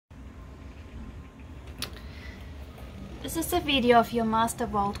This is a video of your master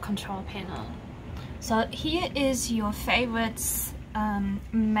volt control panel. So here is your favorites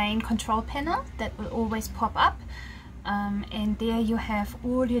main control panel that will always pop up, and there you have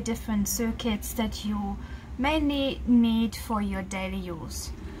all your different circuits that you mainly need for your daily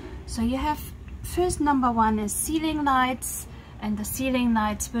use. So you have first, number one is ceiling lights, and the ceiling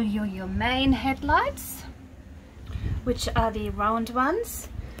lights will be your main headlights, which are the round ones.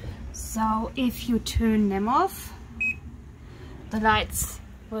 So if you turn them off, the lights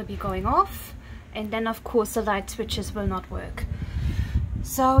will be going off, and then of course the light switches will not work.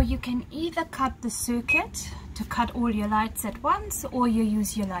 So you can either cut the circuit to cut all your lights at once, or you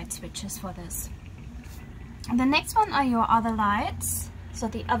use your light switches for this. And the next one are your other lights. So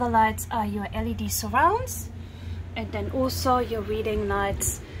the other lights are your LED surrounds, and then also your reading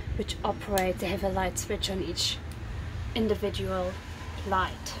lights, which operate, they have a light switch on each individual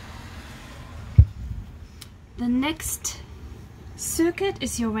light. The next circuit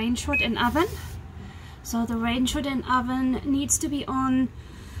is your range hood and oven. So the range hood and oven needs to be on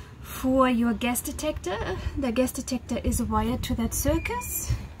for your gas detector. The gas detector is wired to that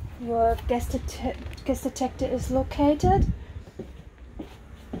circuit. Your gas detector is located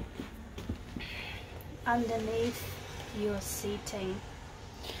underneath your seating.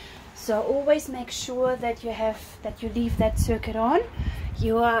 So always make sure that you leave that circuit on.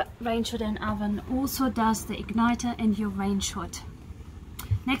 Your range hood and oven also does the igniter and your range hood.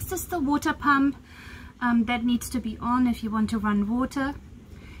 Next is the water pump. That needs to be on if you want to run water.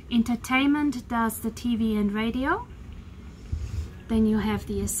 Entertainment does the TV and radio. Then you have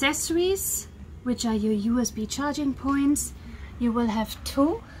the accessories, which are your USB charging points. You will have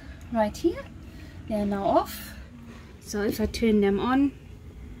two right here. They are now off. So if I turn them on,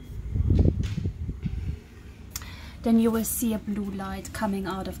 then you will see a blue light coming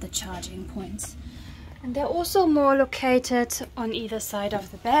out of the charging points. And they're also more located on either side of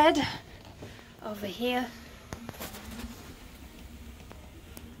the bed, over here,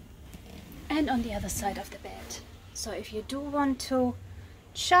 and on the other side of the bed. So if you do want to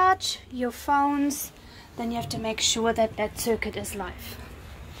charge your phones, then you have to make sure that that circuit is live.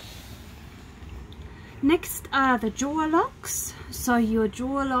 Next are the drawer locks. So your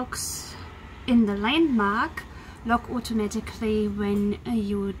drawer locks in the landmark lock automatically when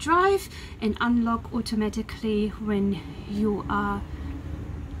you drive and unlock automatically when you are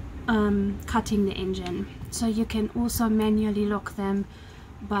cutting the engine. So you can also manually lock them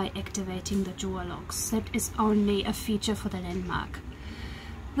by activating the drawer locks. That is only a feature for the landmark.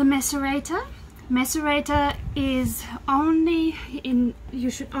 The macerator is only you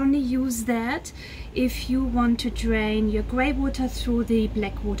should only use that if you want to drain your grey water through the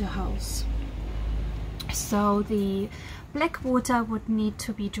black water hose. So the black water would need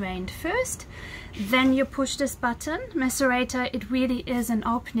to be drained first, then you push this button. Macerator, it really is an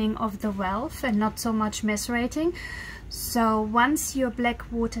opening of the valve and not so much macerating. So once your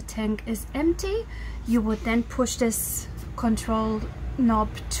black water tank is empty, you would then push this control knob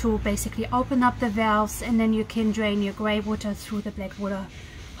to basically open up the valves, and then you can drain your grey water through the black water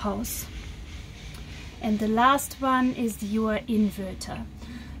hose. And the last one is your inverter.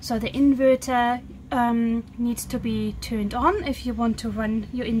 So the inverter needs to be turned on if you want to run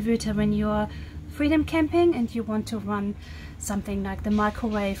your inverter when you're freedom camping and you want to run something like the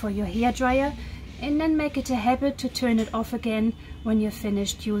microwave or your hairdryer, and then make it a habit to turn it off again when you're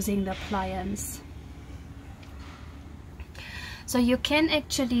finished using the appliance. So you can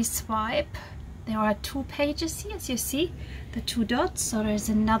actually swipe. There are two pages here, as you see, the two dots. So there's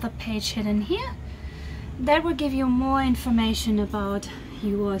another page hidden here that will give you more information about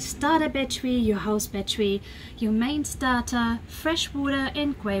your starter battery, your house battery, your main starter, fresh water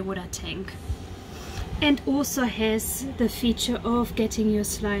and grey water tank. And also has the feature of getting your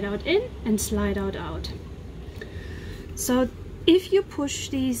slide out in and slide out. So if you push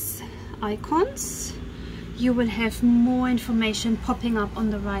these icons, you will have more information popping up on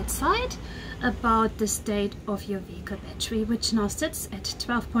the right side about the state of your vehicle battery, which now sits at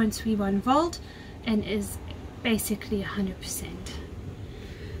 12.31 volt and is basically 100%.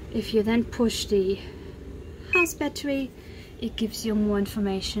 If you then push the house battery, it gives you more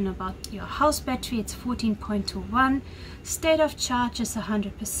information about your house battery. It's 14.21, state of charge is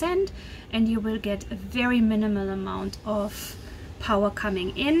 100%, and you will get a very minimal amount of power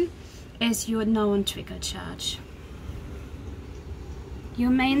coming in as you're now on trigger charge. Your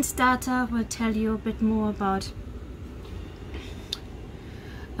main starter will tell you a bit more about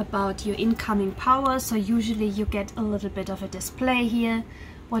your incoming power. So usually you get a little bit of a display here,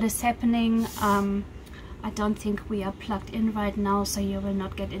 what is happening, I don't think we are plugged in right now, so you will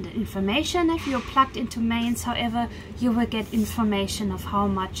not get into information. If you're plugged into mains, however, you will get information of how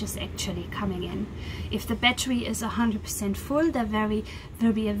much is actually coming in. If the battery is 100% full, there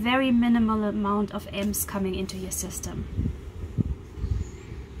will be a very minimal amount of amps coming into your system.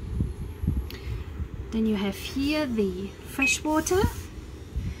 Then you have here the fresh water.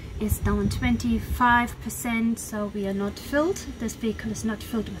 It's down 25%, so we are not filled. This vehicle is not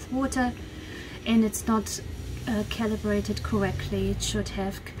filled with water, and it's not calibrated correctly. It should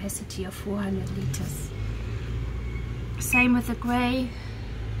have capacity of 400 liters. Same with the grey,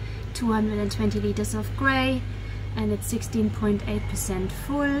 220 liters of grey, and it's 16.8%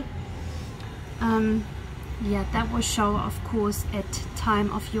 full. Yeah, that will show, of course, at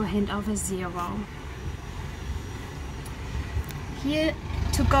time of your handover 0. Here,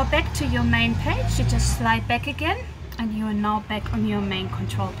 to go back to your main page, you just slide back again, and you are now back on your main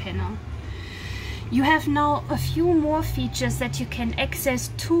control panel. You have now a few more features that you can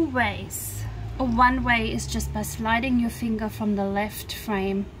access 2 ways. One way is just by sliding your finger from the left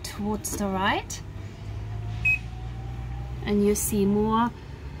frame towards the right, and you see more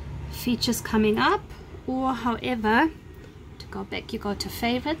features coming up. Or however, to go back, you go to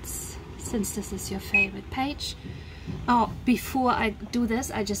favorites, since this is your favorite page. Oh, before I do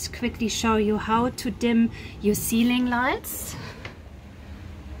this, I just quickly show you how to dim your ceiling lights.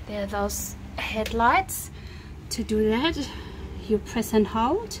 There are those headlights. To do that, you press and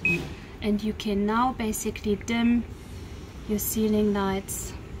hold, and you can now basically dim your ceiling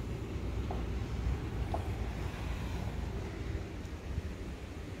lights.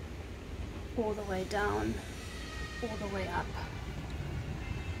 All the way down, all the way up.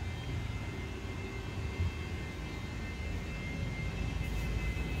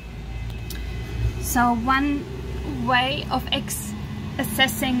 So one way of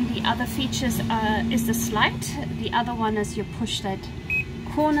assessing the other features is the slide. The other one is you push that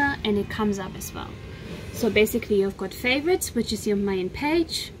corner and it comes up as well. So basically you've got favorites, which is your main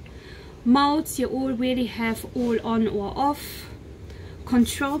page. Modes, you already have all on or off.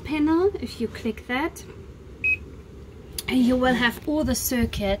 Control panel, if you click that, you will have all the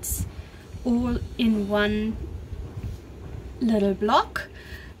circuits all in one little block.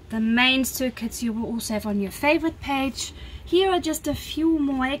 The main circuits you will also have on your favorite page. Here are just a few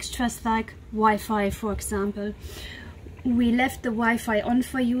more extras, like Wi-Fi, for example. We left the Wi-Fi on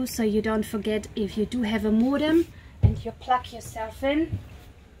for you, so you don't forget, if you do have a modem and you plug yourself in,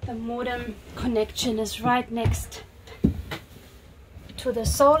 the modem connection is right next to the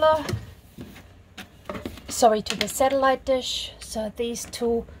to the satellite dish. So these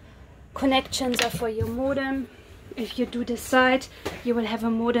 2 connections are for your modem. If you do decide you will have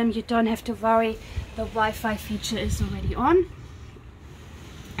a modem, you don't have to worry, the Wi-Fi feature is already on.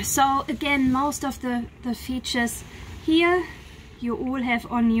 So again, most of the features here you all have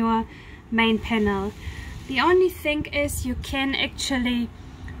on your main panel. The only thing is you can actually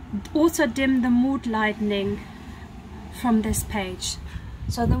also dim the mood lighting from this page.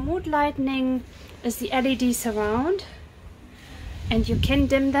 So the mood lighting is the LEDs around, and you can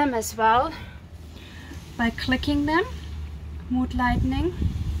dim them as well by clicking them. Mood lighting,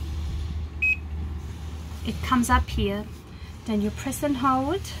 it comes up here, then you press and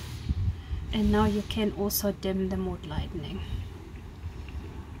hold, and now you can also dim the mood lighting.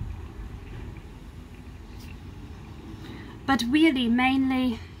 But really,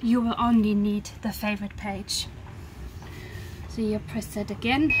 mainly you will only need the favorite page. So you press that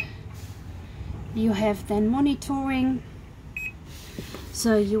again. You have then monitoring,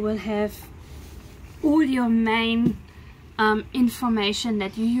 so you will have all your main information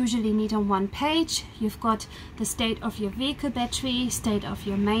that you usually need on one page. You've got the state of your vehicle battery, state of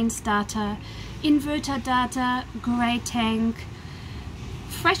your mains data, inverter data, grey tank,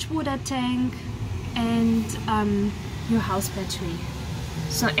 freshwater tank, and your house battery.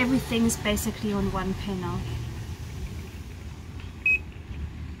 So everything is basically on one panel.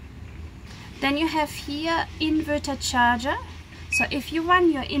 Then you have here inverter charger. So if you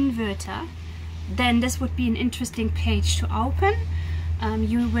run your inverter, then this would be an interesting page to open.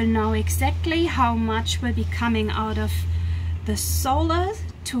 You will know exactly how much will be coming out of the solar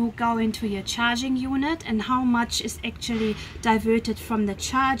to go into your charging unit, and how much is actually diverted from the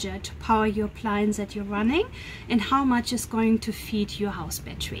charger to power your appliance that you're running, and how much is going to feed your house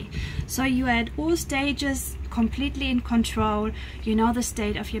battery. So you are at all stages completely in control. You know the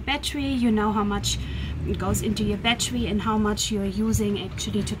state of your battery, you know how much goes into your battery and how much you're using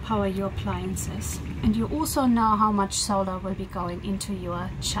actually to power your appliances, and you also know how much solar will be going into your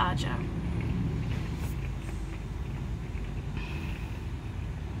charger.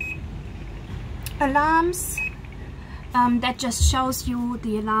 alarms. That just shows you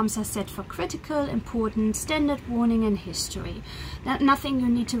the alarms are set for critical, important, standard warning and history. Nothing you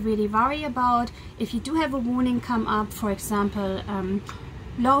need to really worry about. If you do have a warning come up, for example,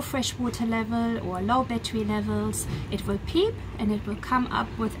 low freshwater level or low battery levels, it will beep and it will come up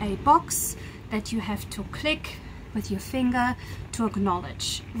with a box that you have to click with your finger to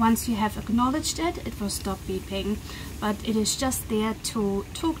acknowledge. Once you have acknowledged it, it will stop beeping, but it is just there to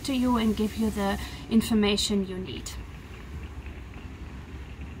talk to you and give you the information you need.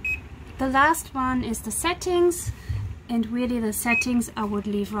 The last one is the settings, and really the settings I would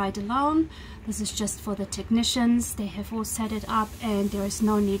leave right alone. This is just for the technicians. They have all set it up and there is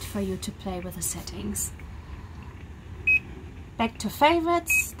no need for you to play with the settings. Back to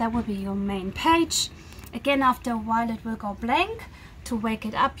favorites, that will be your main page. Again, after a while it will go blank. To wake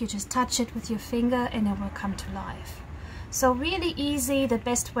it up, you just touch it with your finger and it will come to life. So really easy. The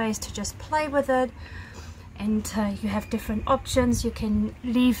best way is to just play with it, and you have different options. You can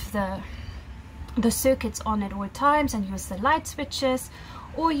leave the circuits on at all times and use the light switches,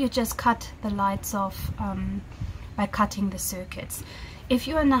 or you just cut the lights off by cutting the circuits. If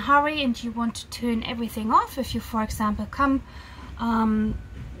you're in a hurry and you want to turn everything off, if you for example come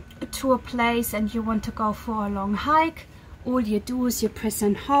to a place and you want to go for a long hike, all you do is you press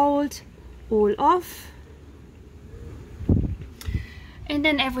and hold all off, and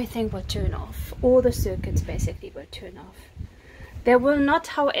then everything will turn off. All the circuits basically will turn off. They will not,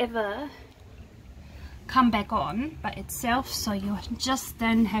 however, come back on by itself, so you just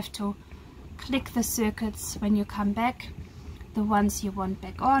then have to click the circuits when you come back, the ones you want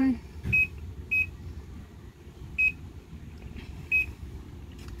back on.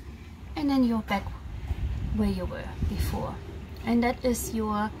 And then you're back where you were before. And that is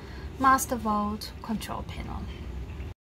your Master Volt control panel.